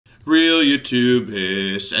Real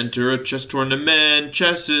YouTubers, enter a chess tournament.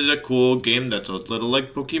 Chess is a cool game that's a little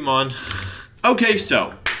like Pokemon. Okay,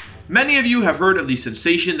 so, many of you have heard of the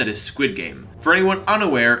sensation that is Squid Game. For anyone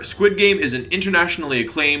unaware, Squid Game is an internationally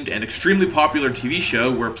acclaimed and extremely popular TV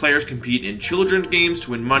show where players compete in children's games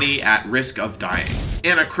to win money at risk of dying.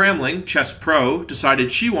 Anna Kramling, chess pro,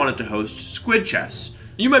 decided she wanted to host Squid Chess.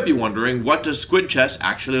 You might be wondering, what does Squid Chess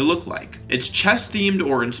actually look like? It's chess-themed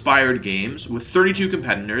or inspired games with 32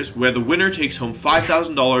 competitors where the winner takes home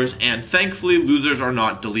 $5,000 and thankfully losers are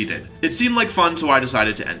not deleted. It seemed like fun, so I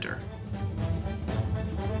decided to enter.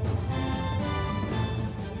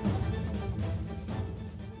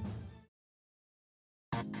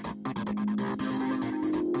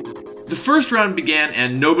 The first round began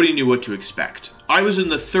and nobody knew what to expect. I was in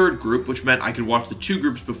the third group, which meant I could watch the two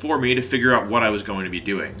groups before me to figure out what I was going to be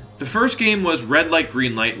doing. The first game was red light,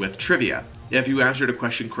 green light with trivia. If you answered a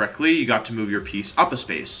question correctly, you got to move your piece up a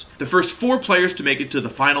space. The first 4 players to make it to the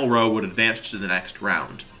final row would advance to the next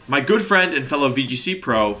round. My good friend and fellow VGC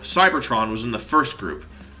pro, Cybertron, was in the first group,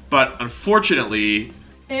 but unfortunately...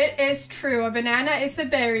 It is true. A banana is a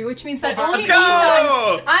berry, which means that only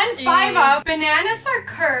sun and 5-up bananas are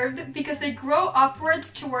curved because they grow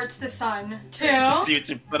upwards towards the sun. 2, See what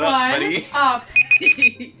you put up, 1, buddy. up.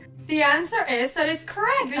 The answer is that is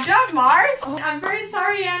correct. Good job, Mars. I'm very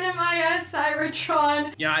sorry, Anna, Maya,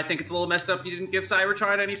 Cybertron. Yeah, I think it's a little messed up you didn't give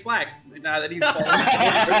Cybertron any slack now that he's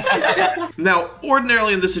fallen. Now,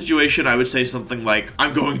 ordinarily in this situation, I would say something like,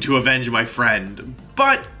 I'm going to avenge my friend.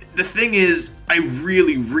 But the thing is, I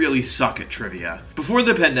really suck at trivia. Before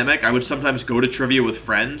the pandemic, I would sometimes go to trivia with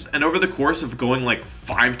friends, and over the course of going like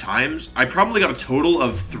 5 times, I probably got a total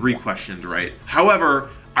of 3 questions right. However,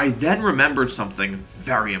 I then remembered something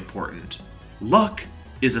very important. Luck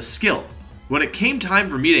is a skill. When it came time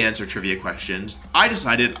for me to answer trivia questions, I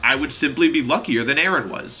decided I would simply be luckier than Aaron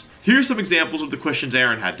was. Here's some examples of the questions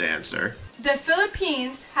Aaron had to answer. The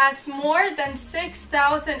Philippines has more than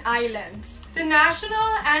 6,000 islands. The national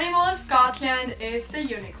animal of Scotland is the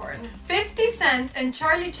unicorn. 50 Cent and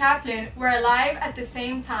Charlie Chaplin were alive at the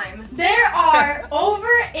same time. There are over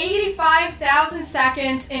 85,000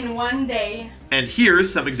 seconds in one day. And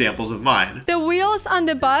here's some examples of mine. The wheels on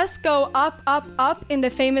the bus go up, up, up in the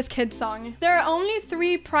famous kid song. There are only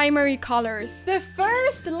 3 primary colors. The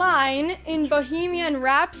first line in Bohemian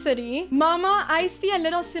Rhapsody, Mama, I see a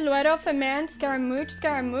little silhouette of a man, Scaramouche,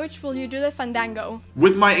 Scaramouche, will you do the fandango?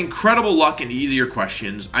 With my incredible luck and easier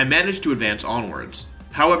questions, I managed to advance onwards.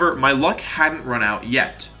 However, my luck hadn't run out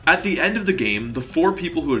yet. At the end of the game, the 4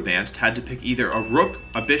 people who advanced had to pick either a rook,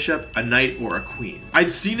 a bishop, a knight, or a queen. I'd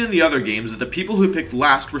seen in the other games that the people who picked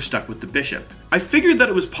last were stuck with the bishop. I figured that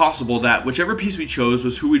it was possible that whichever piece we chose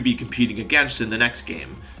was who we'd be competing against in the next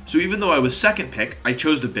game. So even though I was second pick, I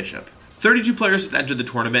chose the bishop. 32 players had entered the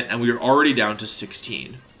tournament and we were already down to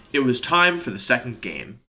 16. It was time for the second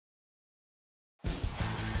game.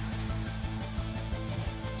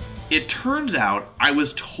 It turns out I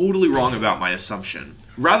was totally wrong about my assumption.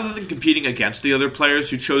 Rather than competing against the other players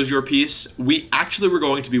who chose your piece, we actually were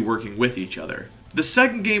going to be working with each other. The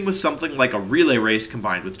second game was something like a relay race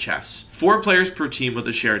combined with chess. 4 players per team with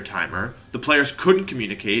a shared timer, the players couldn't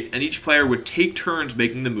communicate, and each player would take turns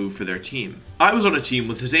making the move for their team. I was on a team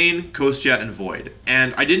with Zane, Kostya, and Void,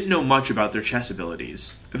 and I didn't know much about their chess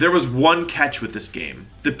abilities. There was one catch with this game.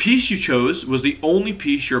 The piece you chose was the only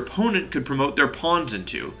piece your opponent could promote their pawns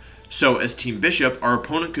into. So as Team Bishop, our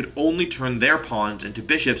opponent could only turn their pawns into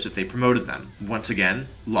bishops if they promoted them. Once again,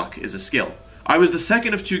 luck is a skill. I was the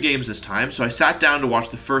second of 2 games this time, so I sat down to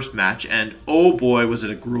watch the first match, and oh boy was it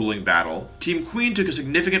a grueling battle. Team Queen took a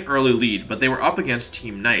significant early lead, but they were up against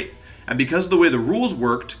Team Knight. And because of the way the rules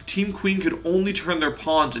worked, Team Queen could only turn their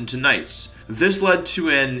pawns into knights. This led to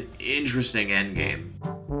an interesting endgame.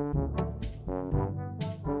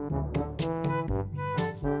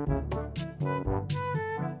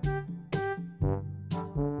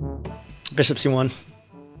 Bishop C1.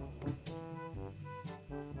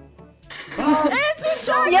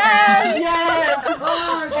 Yes!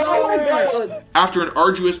 After an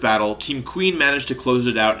arduous battle, Team Queen managed to close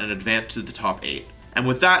it out and advance to the top 8. And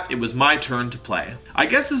with that, it was my turn to play. I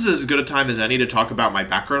guess this is as good a time as any to talk about my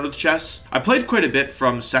background with chess. I played quite a bit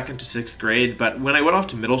from 2nd to 6th grade, but when I went off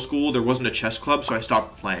to middle school, there wasn't a chess club, so I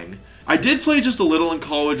stopped playing. I did play just a little in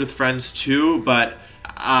college with friends too, but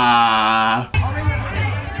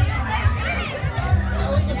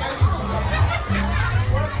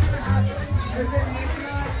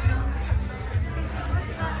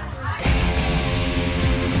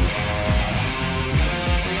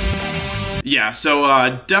yeah, Yeah,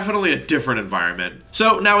 so definitely a different environment.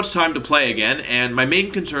 So now it's time to play again, and my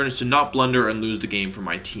main concern is to not blunder and lose the game for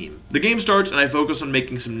my team. The game starts and I focus on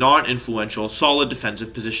making some non-influential, solid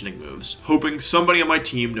defensive positioning moves, hoping somebody on my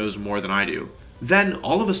team knows more than I do. Then,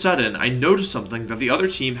 all of a sudden, I notice something that the other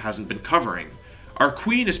team hasn't been covering. Our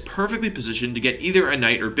queen is perfectly positioned to get either a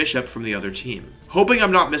knight or bishop from the other team. Hoping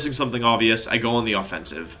I'm not missing something obvious, I go on the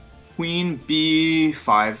offensive. Queen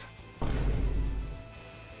B5.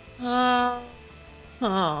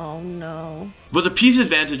 Oh no. With a piece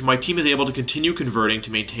advantage, my team is able to continue converting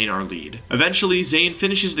to maintain our lead. Eventually, Zane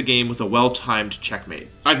finishes the game with a well-timed checkmate.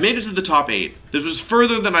 I've made it to the top 8. This was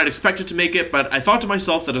further than I'd expected to make it, but I thought to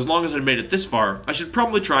myself that as long as I'd made it this far, I should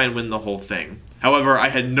probably try and win the whole thing. However, I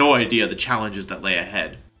had no idea the challenges that lay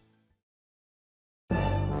ahead.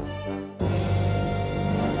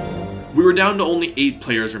 We were down to only 8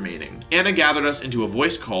 players remaining. Anna gathered us into a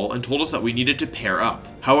voice call and told us that we needed to pair up.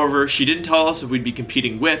 However, she didn't tell us if we'd be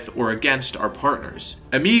competing with or against our partners.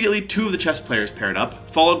 Immediately, 2 of the chess players paired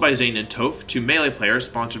up, followed by Zane and Toph, 2 melee players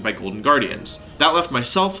sponsored by Golden Guardians. That left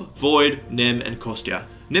myself, Void, Nim, and Kostya.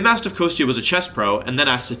 Nim asked if Kostya was a chess pro, and then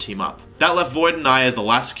asked to team up. That left Void and I as the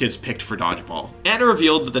last kids picked for dodgeball. Anna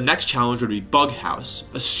revealed that the next challenge would be Bug House,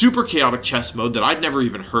 a super chaotic chess mode that I'd never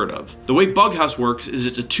even heard of. The way Bug House works is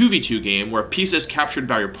it's a 2v2 game where pieces captured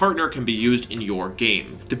by your partner can be used in your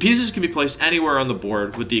game. The pieces can be placed anywhere on the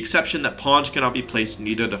board, with the exception that pawns cannot be placed in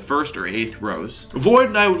either the 1st or 8th rows. Void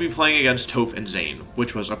and I would be playing against Toph and Zane,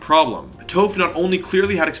 which was a problem. Toph not only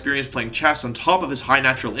clearly had experience playing chess on top of his high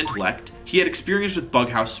natural intellect, he had experience with Bug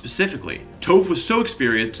House specifically. Toph was so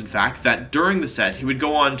experienced, in fact, that during the set he would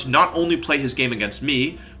go on to not only play his game against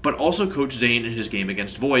me, but also coach Zane in his game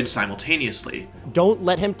against Void simultaneously. Don't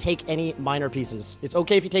let him take any minor pieces. It's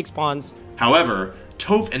okay if he takes pawns. However,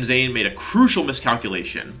 Toph and Zane made a crucial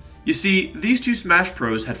miscalculation. You see, these 2 Smash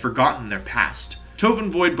pros had forgotten their past. Toph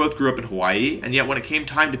and Void both grew up in Hawaii, and yet when it came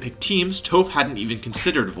time to pick teams, Toph hadn't even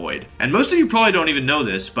considered Void. And most of you probably don't even know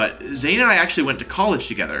this, but Zane and I actually went to college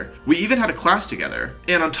together. We even had a class together.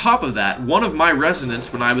 And on top of that, one of my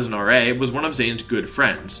residents when I was an RA was one of Zane's good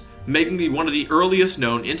friends, making me one of the earliest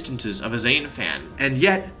known instances of a Zane fan. And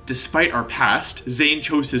yet, despite our past, Zane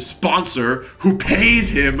chose his sponsor, who pays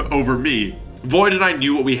him, over me. Void and I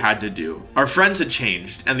knew what we had to do. Our friends had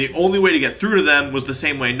changed, and the only way to get through to them was the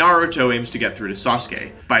same way Naruto aims to get through to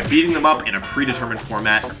Sasuke, by beating them up in a predetermined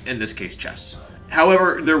format, in this case chess.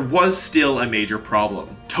 However, there was still a major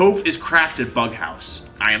problem. Toph is cracked at Bug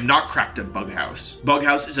House. I am not cracked at Bug House. Bug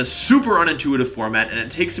House is a super unintuitive format and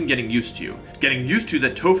it takes some getting used to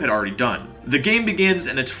that Toph had already done. The game begins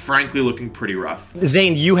and it's frankly looking pretty rough.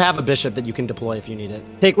 Zane, you have a bishop that you can deploy if you need it.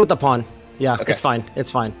 Take with the pawn. Yeah, okay. It's fine. It's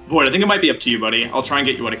fine. Void, I think it might be up to you, buddy. I'll try and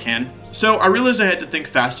get you what I can. So I realized I had to think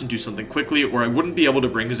fast and do something quickly or I wouldn't be able to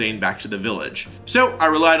bring Zane back to the village. So I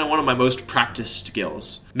relied on one of my most practiced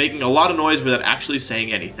skills, making a lot of noise without actually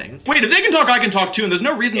saying anything. Wait, if they can talk, I can talk too, and there's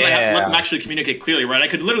no reason that I have to let them actually communicate clearly, right? I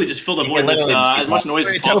could literally just fill the void with as much noise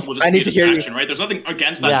as possible just to use this action, right? There's nothing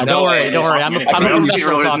against that. Yeah, don't worry. I'm a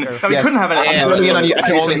professional talker. We couldn't have it. I can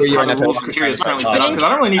only hear you right now. The rules criteria is currently set up, because I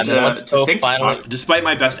don't really need to think to talk. Despite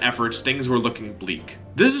my best efforts, things were looking bleak.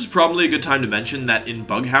 This is probably a good time to mention that in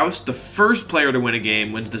Bug House, the first player to win a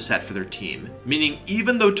game wins the set for their team. Meaning,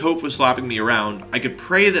 even though Toph was slapping me around, I could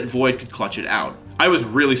pray that Void could clutch it out. I was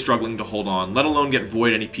really struggling to hold on, let alone get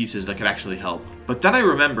Void any pieces that could actually help. But then I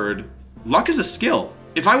remembered, luck is a skill.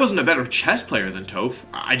 If I wasn't a better chess player than Toph,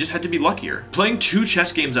 I just had to be luckier. Playing 2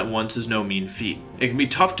 chess games at once is no mean feat. It can be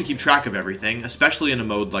tough to keep track of everything, especially in a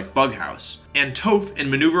mode like Bug House. And Toph, in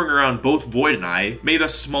maneuvering around both Void and I, made a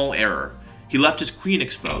small error. He left his queen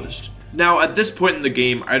exposed. Now, at this point in the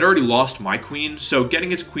game, I'd already lost my queen, so getting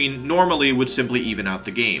his queen normally would simply even out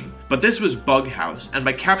the game. But this was Bug House, and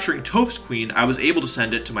by capturing Toph's queen, I was able to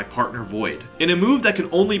send it to my partner Void. In a move that can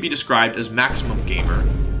only be described as maximum gamer,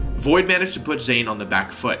 Void managed to put Zane on the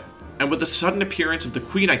back foot. And with the sudden appearance of the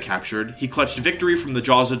queen I captured, he clutched victory from the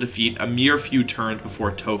jaws of defeat a mere few turns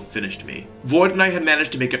before Toph finished me. Void and I had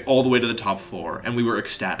managed to make it all the way to the top floor, and we were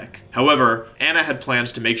ecstatic. However, Anna had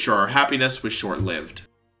plans to make sure our happiness was short-lived.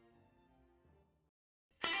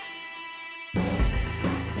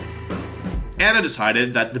 Anna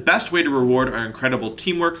decided that the best way to reward our incredible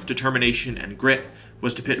teamwork, determination, and grit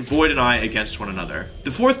was to pit Void and I against one another. The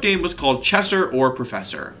 4th game was called Chesser or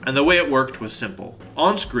Professor, and the way it worked was simple.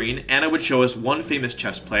 On screen, Anna would show us one famous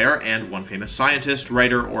chess player and one famous scientist,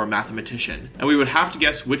 writer, or mathematician, and we would have to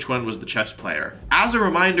guess which one was the chess player. As a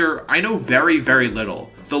reminder, I know very, very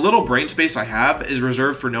little. The little brain space I have is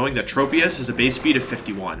reserved for knowing that Tropius has a base speed of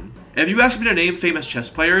 51. If you asked me to name famous chess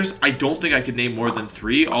players, I don't think I could name more than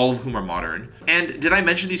 3, all of whom are modern. And did I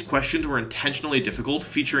mention these questions were intentionally difficult,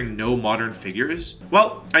 featuring no modern figures?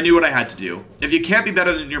 Well, I knew what I had to do. If you can't be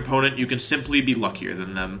better than your opponent, you can simply be luckier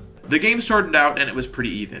than them. The game started out and it was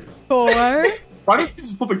pretty even. 4. Why don't you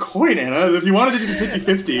just flip a coin, Anna? If you wanted to do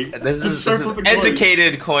 50-50. This is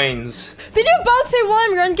educated coins. Did you both say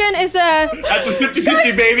 1? Röntgen is the... That's a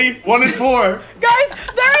 50-50, baby. 1 and 4. Guys,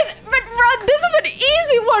 this is an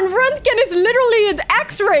easy one. Röntgen is literally an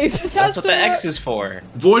X-rays. That's what the X is for.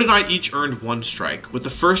 Void and I each earned 1 strike, with the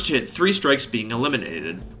first hit 3 strikes being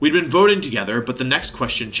eliminated. We'd been voting together, but the next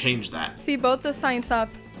question changed that. See both the signs up.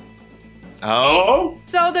 Oh.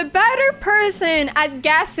 So the better person at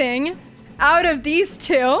guessing out of these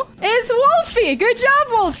 2 is Wolfey. Good job,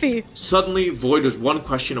 Wolfey. Suddenly, Void was 1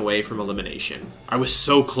 question away from elimination. I was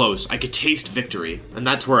so close, I could taste victory, and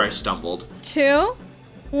that's where I stumbled. 2,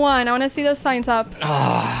 1. I want to see those signs up.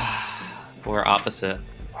 We're opposite.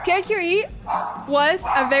 Pierre Curie was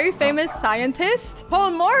a very famous scientist. Paul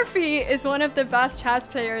Morphy is one of the best chess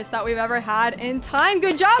players that we've ever had in time.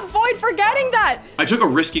 Good job, Void, for getting that. I took a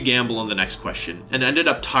risky gamble on the next question and ended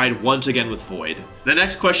up tied once again with Void. The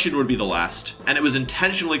next question would be the last, and it was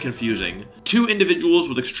intentionally confusing. 2 individuals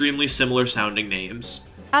with extremely similar sounding names.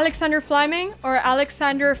 Alexander Fleming or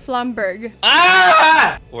Alexander Flumberg?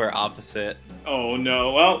 Ah! We're opposite. Oh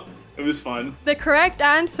no, well, it was fun. The correct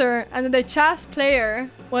answer and the chess player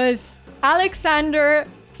was Alexander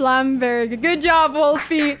Flamberg. Good job,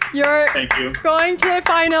 Wolfie. You're Thank you. going to the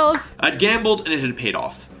finals. I'd gambled and it had paid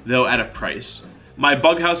off, though at a price. My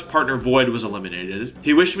Bughouse partner Void was eliminated.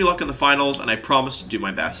 He wished me luck in the finals and I promised to do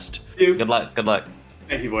my best. Good luck, good luck.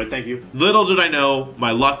 Thank you, Void, thank you. Little did I know,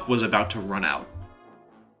 my luck was about to run out.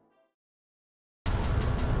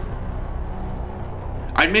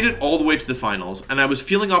 I'd made it all the way to the finals, and I was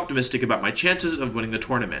feeling optimistic about my chances of winning the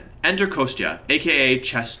tournament. Enter Kostya, aka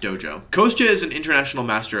Chess Dojo. Kostya is an international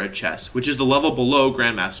master at chess, which is the level below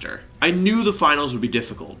Grandmaster. I knew the finals would be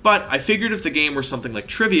difficult, but I figured if the game were something like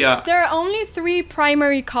trivia, There are only 3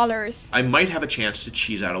 primary colors. I might have a chance to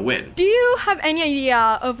cheese out a win. Do you have any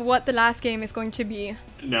idea of what the last game is going to be?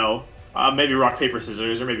 No. Maybe rock, paper,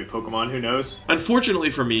 scissors, or maybe Pokemon, who knows?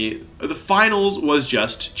 Unfortunately for me, the finals was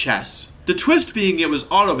just chess. The twist being it was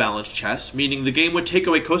auto-balanced chess, meaning the game would take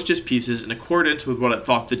away Kostya's pieces in accordance with what it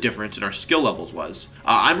thought the difference in our skill levels was.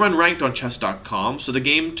 I'm unranked on chess.com, so the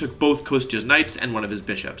game took both Kostya's knights and one of his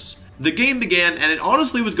bishops. The game began, and it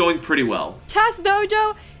honestly was going pretty well. Chess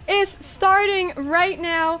Dojo is starting right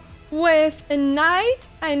now with a knight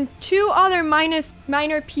and 2 other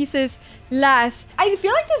minor pieces less. I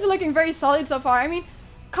feel like this is looking very solid so far. I mean,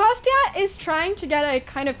 Kostya is trying to get a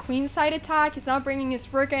kind of queenside attack. He's not bringing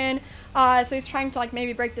his rook in, so he's trying to like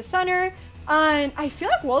maybe break the center. And I feel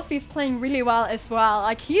like Wolfie's playing really well as well.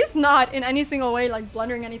 Like, he's not in any single way like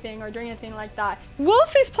blundering anything or doing anything like that.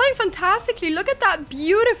 Wolfie's playing fantastically. Look at that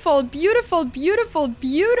beautiful, beautiful, beautiful,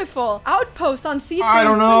 beautiful outpost on c3. I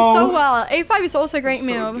don't know. So well. a5 is also a great I'm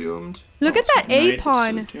move. So doomed. Look at that Knight,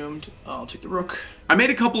 a-pawn. So doomed. I'll take the rook. I made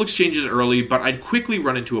a couple exchanges early, but I'd quickly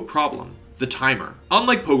run into a problem. The timer.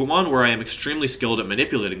 Unlike Pokemon, where I am extremely skilled at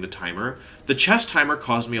manipulating the timer, the chess timer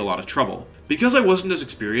caused me a lot of trouble. Because I wasn't as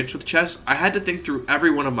experienced with chess, I had to think through every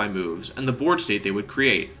one of my moves and the board state they would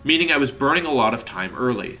create, meaning I was burning a lot of time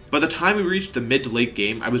early. By the time we reached the mid to late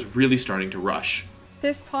game, I was really starting to rush.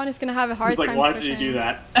 This pawn is gonna have a hard time. Like, why did you do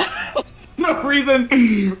that? No reason.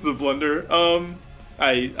 It was a blunder.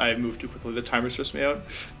 I moved too quickly. The timer stressed me out.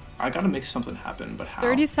 I gotta make something happen, but how?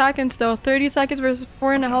 30 seconds though. 30 seconds versus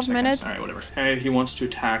 4.5 minutes. Alright, whatever. Hey, he wants to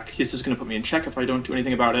attack. He's just gonna put me in check if I don't do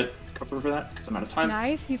anything about it. Cover for that, because I'm out of time.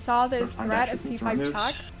 Nice. He saw this threat of c5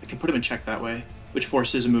 check. I can put him in check that way, which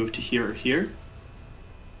forces a move to here or here.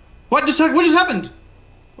 What just happened?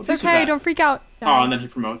 What It's okay, don't freak out. Oh, and then he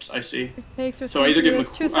promotes, I see. So I either give him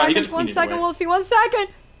 2 seconds, 1 second, Wolfie, 1 second!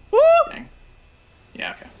 Woo! Dang.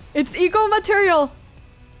 Yeah, okay. It's equal material.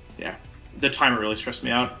 Yeah. The timer really stressed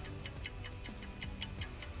me out.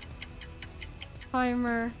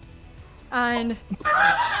 Timer. And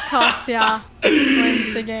Kostya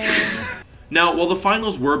wins the game. Now, while the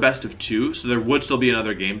finals were best of 2, so there would still be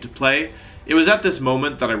another game to play, it was at this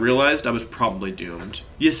moment that I realized I was probably doomed.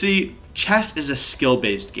 You see, chess is a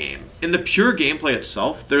skill-based game. In the pure gameplay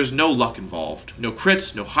itself, there's no luck involved. No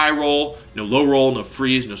crits, no high roll, no low roll, no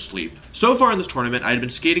freeze, no sleep. So far in this tournament, I had been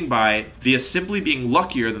skating by via simply being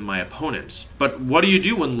luckier than my opponents. But what do you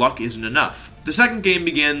do when luck isn't enough? The second game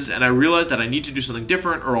begins, and I realize that I need to do something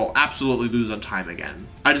different or I'll absolutely lose on time again.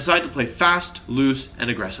 I decide to play fast, loose,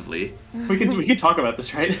 and aggressively. We can talk about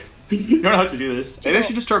this, right? You don't have to do this. Maybe I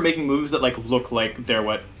should just start making moves that like look like they're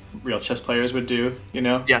what real chess players would do, you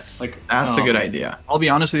know? Yes, Like that's a good idea. I'll be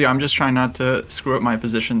honest with you, I'm just trying not to screw up my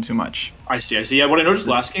position too much. I see. Yeah, what I noticed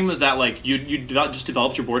last game was that like you just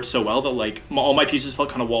developed your board so well that like all my pieces felt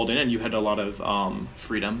kind of walled in, and you had a lot of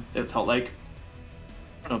freedom. It felt like.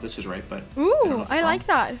 I don't know if this is right, but Ooh, I like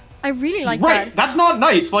that. I really like right, that. that's not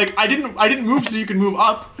nice. Like I didn't move so you can move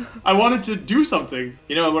up. I wanted to do something.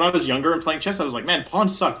 You know, when I was younger and playing chess, I was like, man,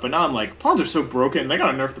 pawns suck. But now I'm like, pawns are so broken. They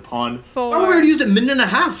gotta nerf the pawn. I already used a minute and a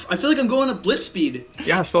half. I feel like I'm going at blitz speed.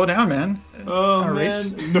 Yeah, slow down, man. Oh not a man,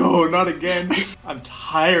 race. no, not again. I'm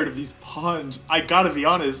tired of these pawns. I gotta be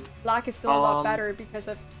honest. Black is still a lot better because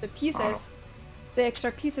of the pieces. The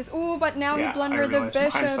extra pieces. Ooh, but now he blundered the realize in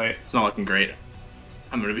bishop. hindsight, it's not looking great.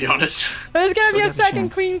 I'm gonna be honest. There's gonna be a got a second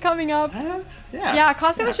chance. queen coming up. Yeah,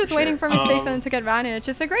 Costa was just waiting for mistakes and took advantage.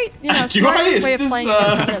 It's a great, you know, Do smart I? Is way of this playing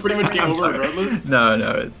against pretty much game over sorry. regardless?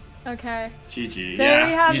 No. Okay. GG. There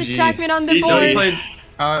we have the GG. checkmate on the GG. board. You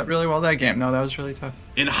played really well that game. No, that was really tough.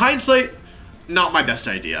 In hindsight, not my best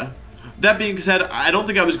idea. That being said, I don't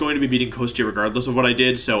think I was going to be beating Kostya regardless of what I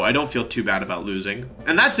did, so I don't feel too bad about losing.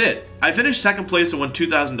 And that's it. I finished second place and won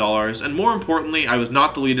 $2,000, and more importantly, I was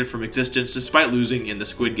not deleted from existence despite losing in the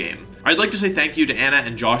Squid Game. I'd like to say thank you to Anna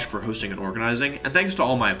and Josh for hosting and organizing, and thanks to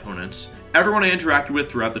all my opponents. Everyone I interacted with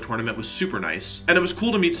throughout the tournament was super nice, and it was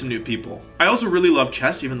cool to meet some new people. I also really love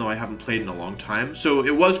chess even though I haven't played in a long time, so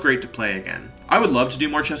it was great to play again. I would love to do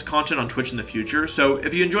more chess content on Twitch in the future, so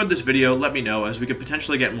if you enjoyed this video, let me know as we could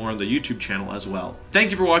potentially get more on the YouTube channel as well.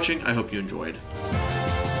 Thank you for watching, I hope you enjoyed.